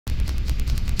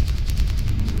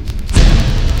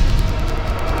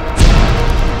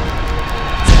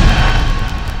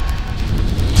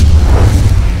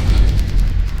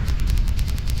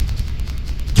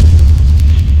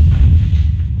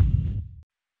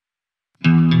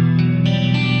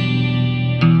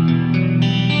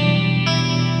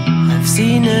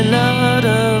seen a lot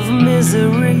of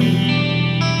misery.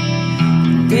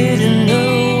 Didn't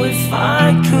know if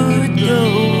I could go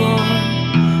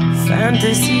on.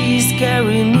 Fantasies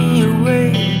carry me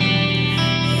away.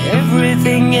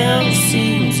 Everything else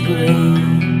seems grey.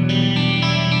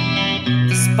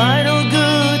 Despite all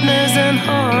goodness and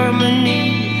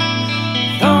harmony,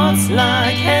 thoughts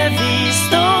like heavy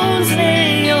stones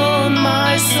lay on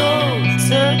my soul.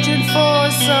 Searching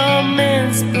for some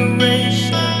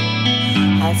inspiration,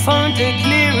 I found a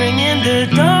clearing in the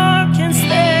dark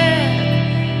instead.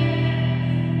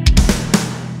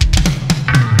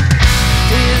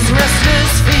 This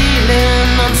restless feeling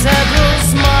unsettles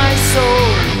my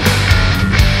soul.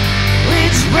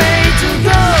 Which way to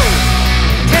go?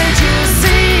 Can't you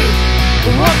see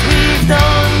what we've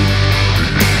done?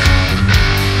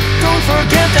 Don't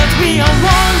forget that we are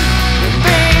one. The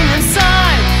pain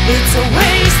inside, it's a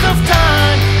waste of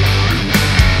time.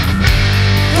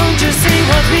 Don't you see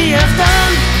what we have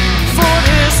done for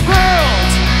this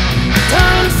world?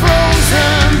 Turned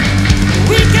frozen.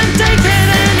 We can't take it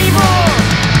anymore.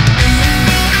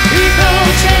 People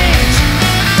change,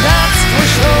 that's for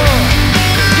sure.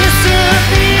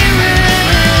 Disappearing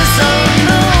is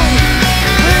unknown.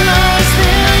 Will I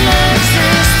still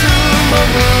exist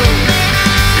tomorrow?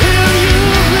 Will you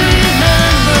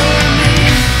remember me?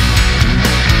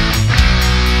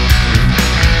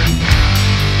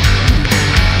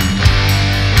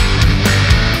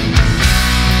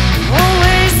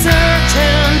 Always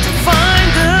searching to find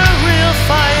the real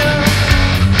fire.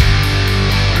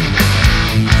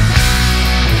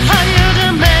 Higher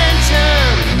dimension,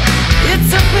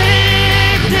 it's a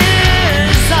big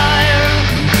desire.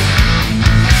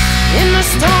 In the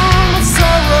storm of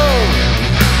sorrow,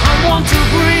 I want to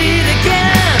breathe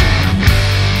again.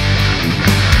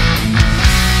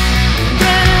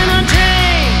 Get in a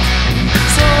chain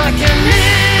so I can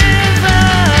live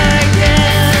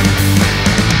again.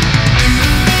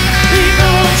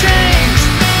 People change,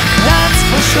 that's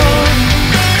for sure.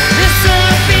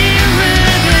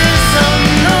 Disappearing is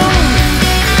unknown.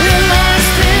 Will I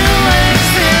still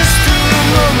exist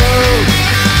tomorrow?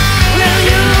 Will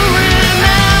you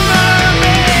remember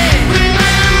me?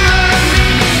 Remember me.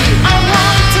 I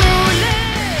want to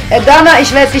live. Dana,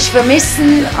 ich werde dich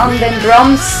vermissen an den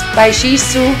Drums bei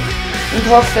Shezoo und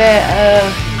hoffe,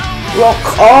 rock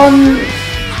on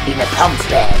in a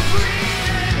Punkband.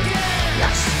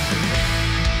 Yes.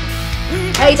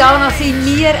 Hey Dana, sind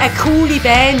wir eine coole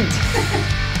Band?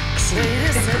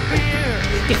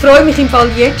 Ich freue mich im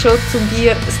Fall jetzt schon, um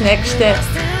dir das nächste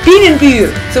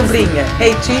Bienenbühr zu bringen.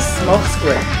 Hey, tschüss, mach's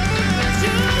gut.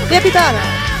 Liebe Dana,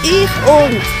 ich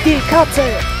und die Katze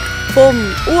vom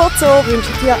Urzoo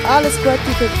wünschen dir alles Gute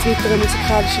für das weitere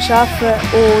musikalische Schaffen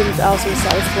und auch sonst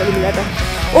alles Tolle im Leben.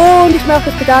 Und ich möchte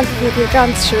mich bedanken für die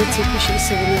ganz schöne Zeit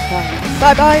beschissen, die wir haben.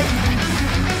 Bye bye!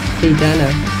 Hey Dana,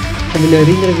 ich kann mich noch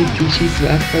erinnern, wie du Shezoo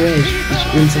angefangen hast. Das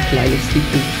war unser kleines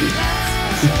Fitness.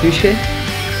 Inzwischen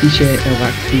bist du eine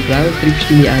erwachsene Frau, triffst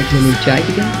deine eigenen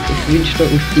Entscheidungen. Ich wünsche dir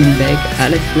auf deinem Weg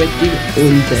alles Gute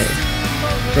und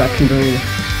Rock'n'Roll.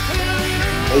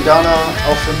 Hey Dana,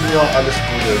 auch von mir alles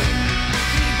Gute.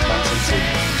 Ganz und so.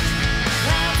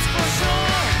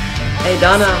 Hey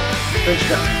Dana, ich wünsche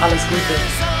dir alles Gute.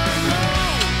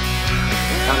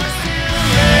 Danke.